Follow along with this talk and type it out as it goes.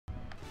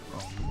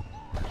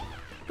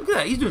Look at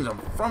that, he's doing some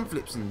front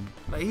flips and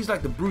like he's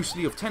like the Bruce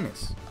Lee of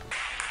tennis.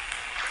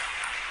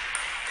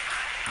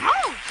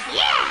 Oh,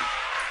 yeah!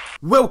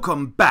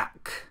 Welcome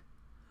back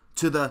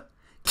to the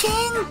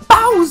King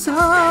Bowser.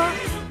 I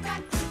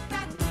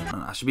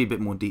should be a bit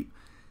more deep.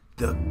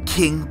 The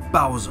King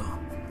Bowser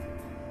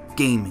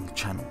gaming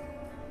channel.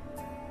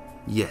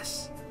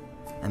 Yes,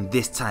 and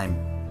this time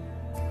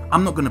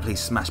I'm not gonna play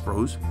Smash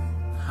Bros.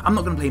 I'm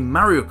not gonna play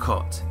Mario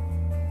Kart.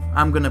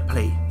 I'm gonna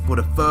play for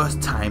the first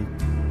time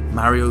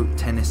Mario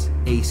Tennis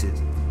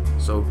Aces.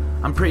 So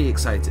I'm pretty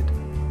excited.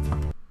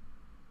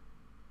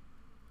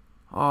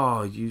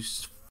 Oh,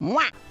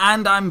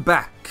 and I'm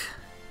back.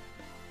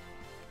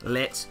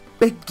 Let's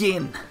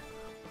begin.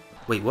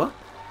 Wait, what?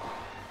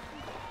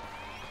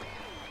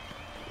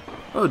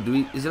 Oh,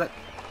 is it like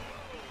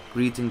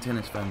greeting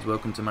tennis fans,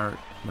 welcome to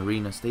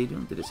Marina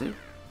Stadium, did it say?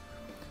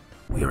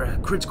 We are at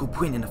a critical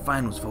point in the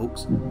finals,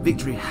 folks.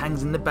 Victory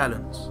hangs in the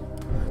balance.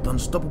 The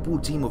unstoppable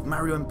team of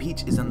Mario and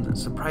Peach is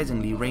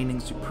unsurprisingly reigning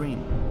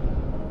supreme.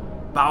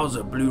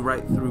 Bowser blew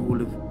right through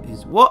all of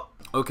his... What?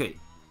 Okay,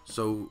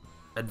 so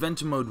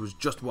adventure mode was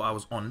just what I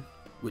was on,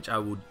 which I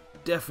will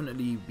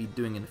definitely be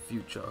doing in the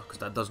future, because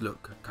that does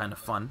look kind of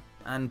fun.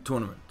 And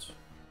tournaments.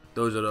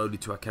 Those are the only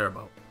two I care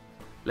about.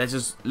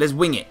 Let's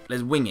wing it.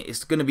 Let's wing it.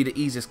 It's going to be the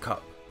easiest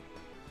cup.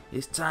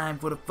 It's time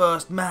for the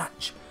first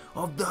match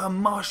of the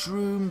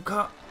Mushroom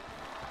Cup.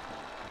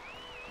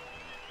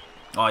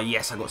 Oh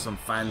yes, I got some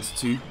fans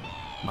too.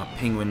 My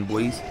penguin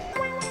boys.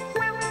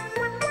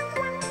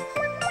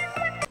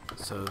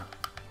 So,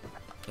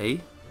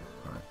 A.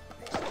 Alright.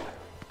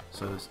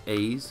 So it's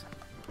A's.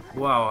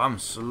 Wow, I'm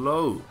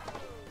slow.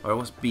 Alright,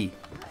 what's B?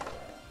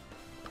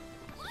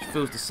 It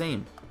feels the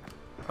same.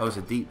 Oh, it's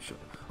a deep shot.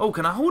 Oh,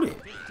 can I hold it?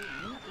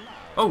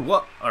 Oh,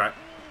 what? Alright.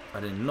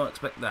 I did not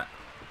expect that.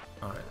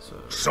 Alright, so...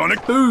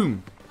 Sonic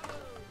Boom!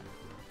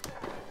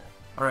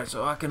 Alright,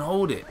 so I can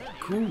hold it.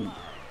 Cool.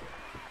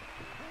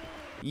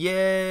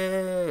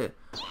 Yeah!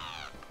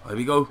 Here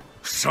we go.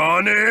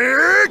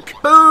 Sonic!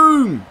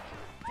 Boom!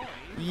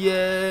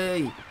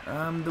 Yay!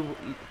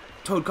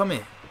 Toad, come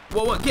here.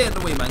 What? Get in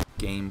the way, man.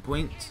 Game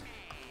point.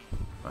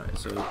 Alright,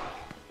 so...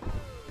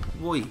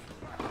 Boy.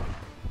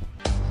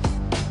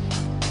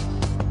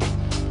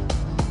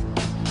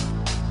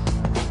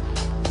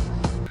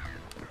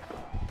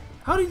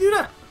 How do you do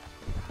that?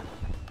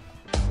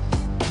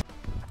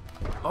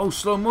 Oh,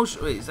 slow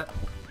motion. Wait, is that...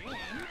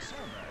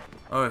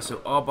 Alright, so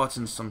R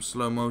button's some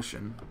slow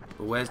motion.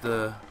 But where's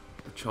the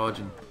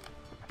charging?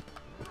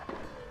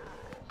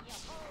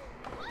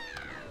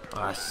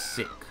 Ah,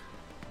 sick.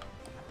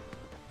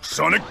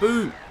 Sonic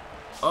Boom!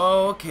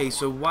 Oh, okay,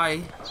 so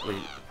Y...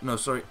 Wait, no,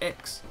 sorry,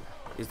 X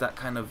is that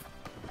kind of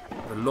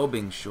the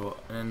lobbing shot.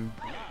 And then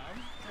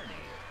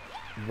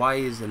Y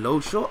is the low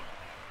shot?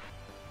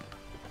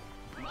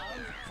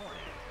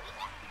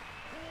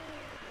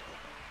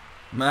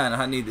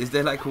 Man, is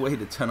there like a way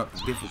to turn up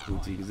the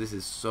difficulty? Because this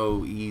is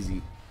so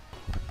easy.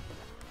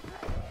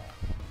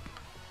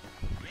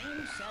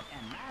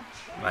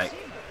 Like,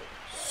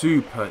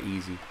 super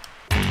easy.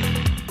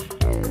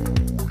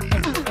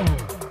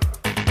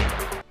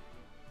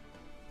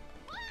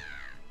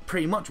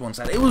 Pretty much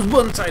one-sided. It was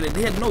one-sided,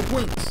 they had no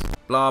points.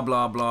 Blah,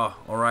 blah, blah.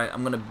 Alright,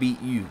 I'm gonna beat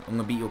you. I'm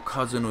gonna beat your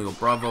cousin or your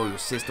brother or your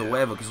sister,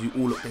 whatever, because you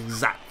all look the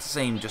exact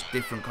same, just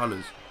different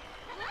colours.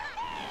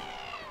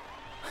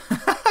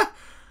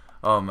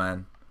 Oh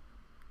man,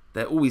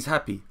 they're always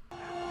happy.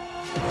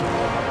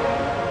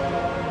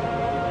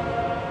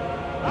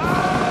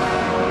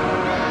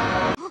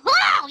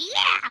 Oh,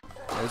 yeah!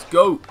 Let's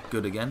go.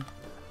 Good again.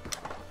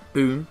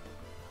 Boom.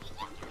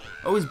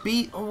 Oh, is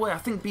B? Oh wait, I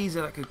think B's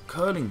like a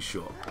curling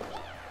shot.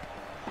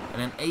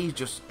 And then A's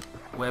just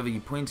wherever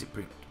you point it,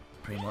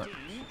 pretty much.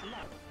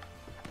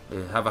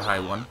 Yeah, have a high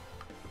one.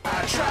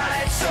 I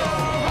tried so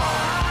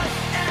hard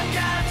and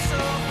got so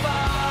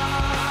far.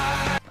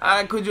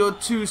 Ah, cause you're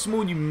too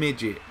small, you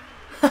midget.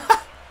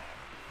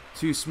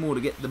 Too small to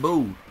get the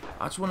ball.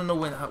 I just want to know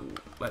when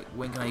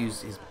can I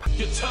use his...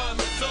 Your time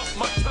is up,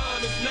 my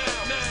time is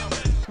now.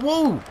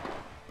 Whoa!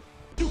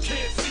 You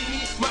can't see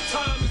me, my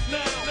time is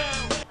now.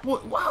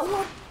 What? Wow,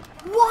 what?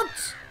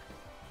 What?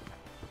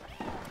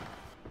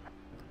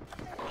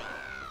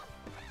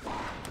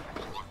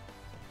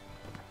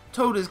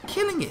 Toad is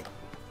killing it.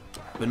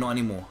 But not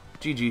anymore.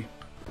 GG.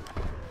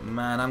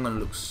 Man, I'm gonna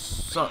look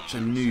such a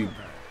noob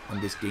on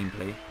this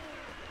gameplay.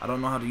 I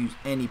don't know how to use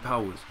any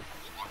powers.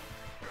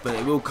 But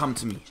it will come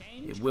to me.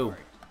 It will.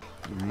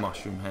 You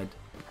mushroom head.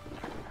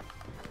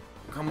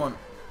 Come on.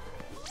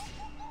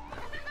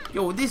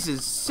 Yo, this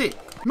is sick.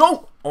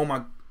 No! Oh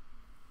my...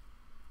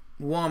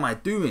 What am I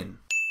doing?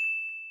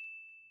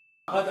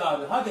 Hadi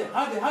abi, hadi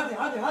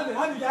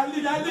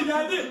geldi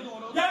vallahi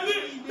geldi.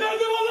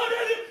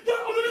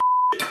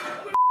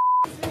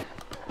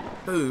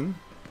 Boom.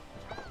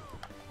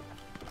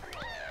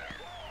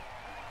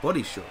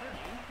 Body shot.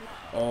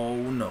 Oh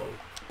no.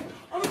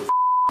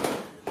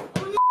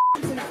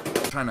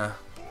 I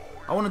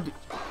wanna do...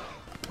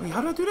 Wait,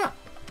 how do I do that?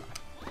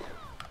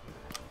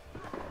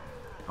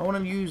 I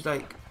wanna use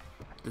like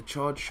the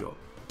charge shot.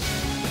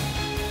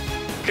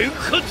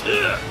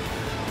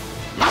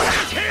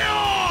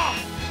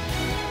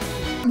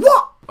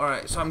 What?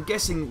 Alright, so I'm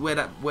guessing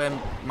where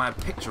my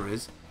picture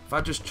is. If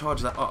I just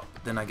charge that up,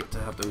 then I get to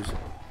have those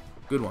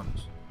good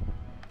ones.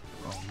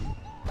 Oh.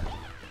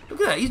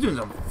 Look at that, he's doing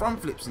some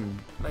front flips and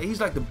like he's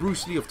like the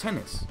Bruce Lee of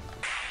tennis.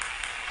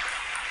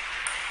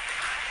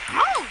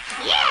 Oh,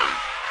 yeah!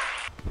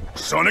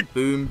 Sonic.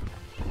 Boom.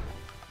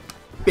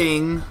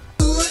 Bing.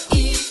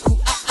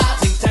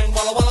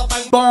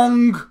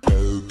 Bong.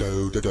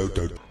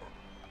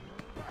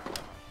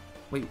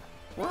 Wait,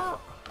 what?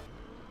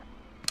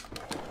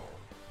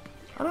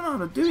 I don't know how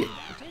to do it.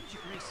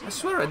 I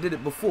swear I did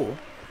it before.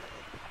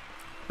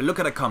 But look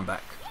at the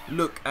comeback.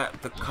 Look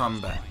at the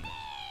comeback.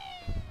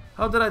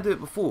 How did I do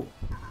it before?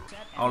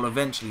 I'll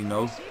eventually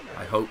know,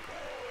 I hope.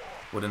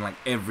 Well then like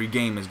every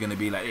game is going to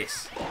be like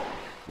this.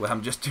 Where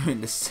I'm just doing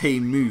the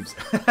same moves.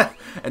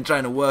 And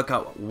trying to work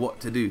out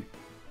what to do.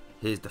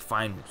 Here's the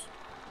finals.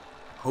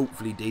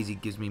 Hopefully Daisy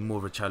gives me more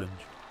of a challenge.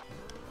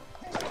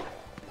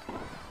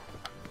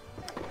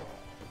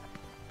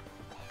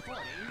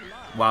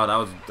 Wow,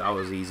 that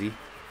was easy.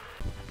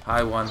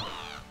 High one.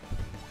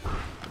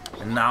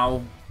 And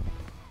now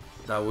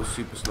that was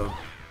super slow.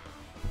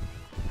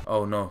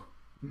 Oh no.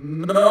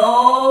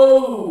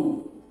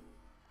 No!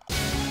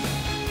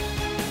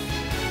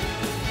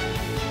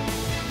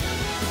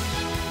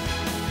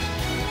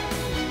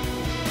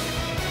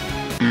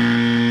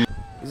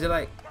 Is it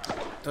like,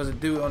 does it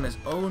do it on its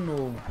own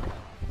or?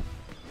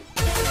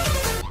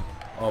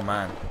 Oh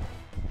man.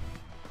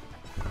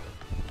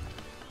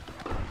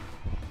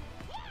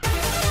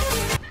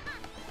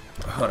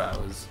 Oh, that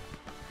was.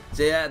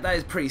 So yeah, that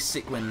is pretty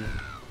sick when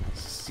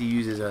she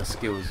uses her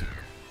skills.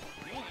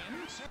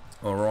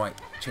 Alright,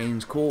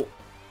 change court.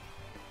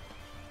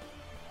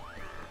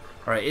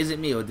 Alright, is it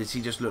me or did she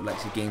just look like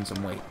she gained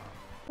some weight?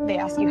 They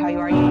ask you how you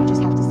are, you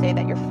just have to say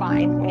that you're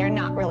fine when you're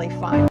not really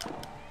fine.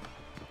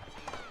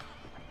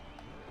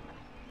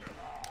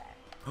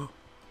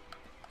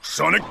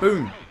 Sonic.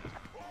 Boom.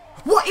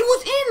 What? It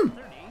was in!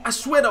 I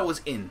swear that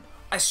was in.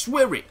 I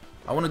swear it.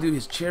 I want to do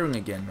his cheering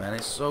again, man.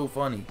 It's so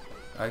funny.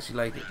 I actually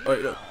like it.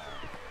 Alright, look.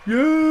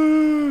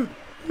 Yeah!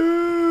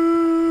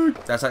 Yeah!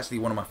 That's actually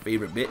one of my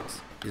favorite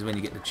bits. Is when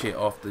you get the cheer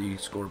after you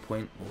score a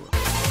point. Or...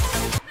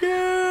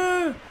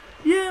 Yeah!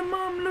 Yeah,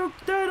 Mom, look,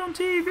 Dad on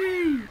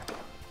TV!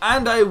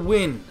 And I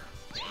win.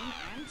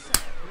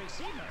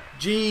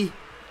 GG.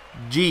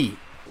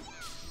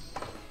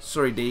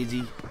 Sorry,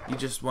 Daisy. You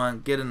just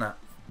weren't getting that.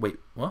 Wait,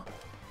 what?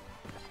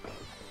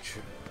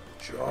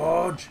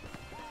 George!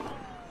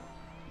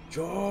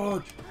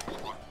 George!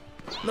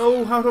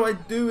 No, how do I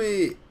do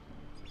it?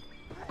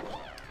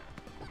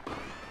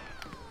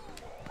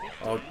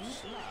 Oh,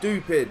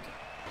 stupid.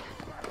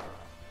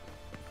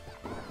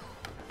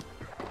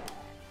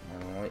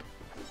 Alright.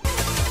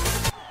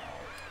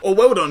 Oh,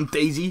 well done,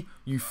 Daisy,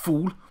 you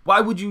fool.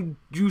 Why would you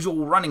use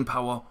all running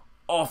power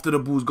after the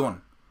ball's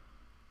gone?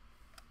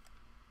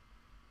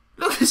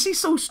 Look, she's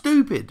so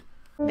stupid.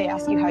 They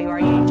ask you how you are,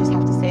 you just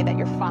have to say that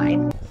you're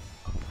fine.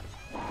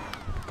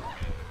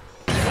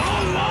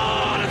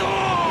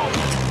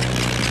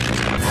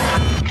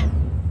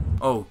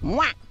 Oh.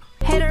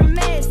 Hit or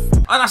miss.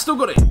 And I still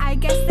got it. I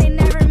guess they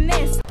never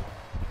miss.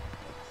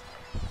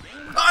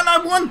 And I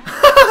won.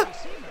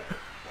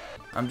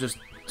 I'm just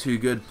too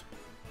good.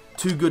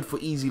 Too good for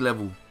easy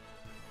level.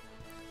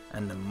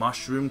 And the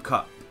mushroom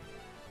cup.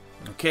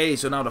 Okay,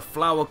 so now the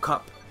flower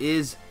cup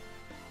is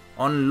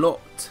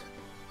unlocked.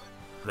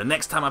 The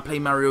next time I play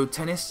Mario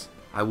Tennis,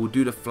 I will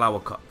do the flower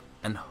cup.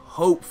 And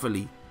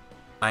hopefully,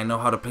 I know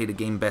how to play the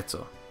game better.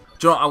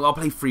 Do you know what? I'll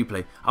play free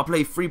play. I'll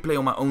play free play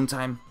on my own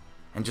time.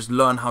 And just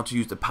learn how to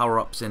use the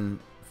power-ups and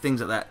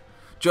things like that.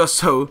 Just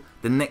so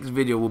the next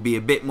video will be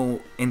a bit more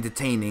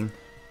entertaining.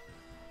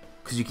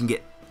 Because you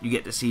get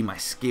to see my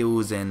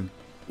skills and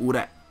all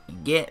that. You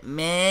get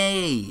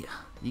me.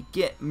 You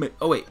get me.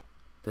 Oh wait,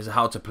 there's a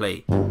how to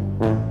play.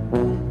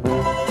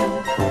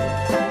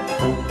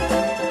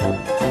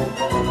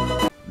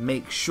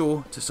 Make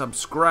sure to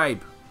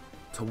subscribe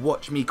to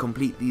watch me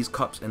complete these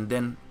cups and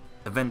then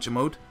adventure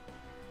mode.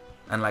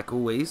 And like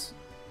always,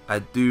 I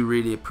do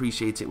really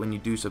appreciate it when you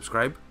do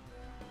subscribe.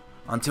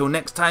 Until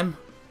next time,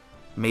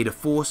 may the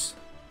force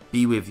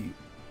be with you.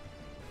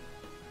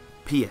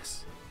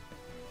 P.S.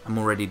 I'm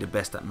already the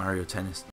best at Mario Tennis.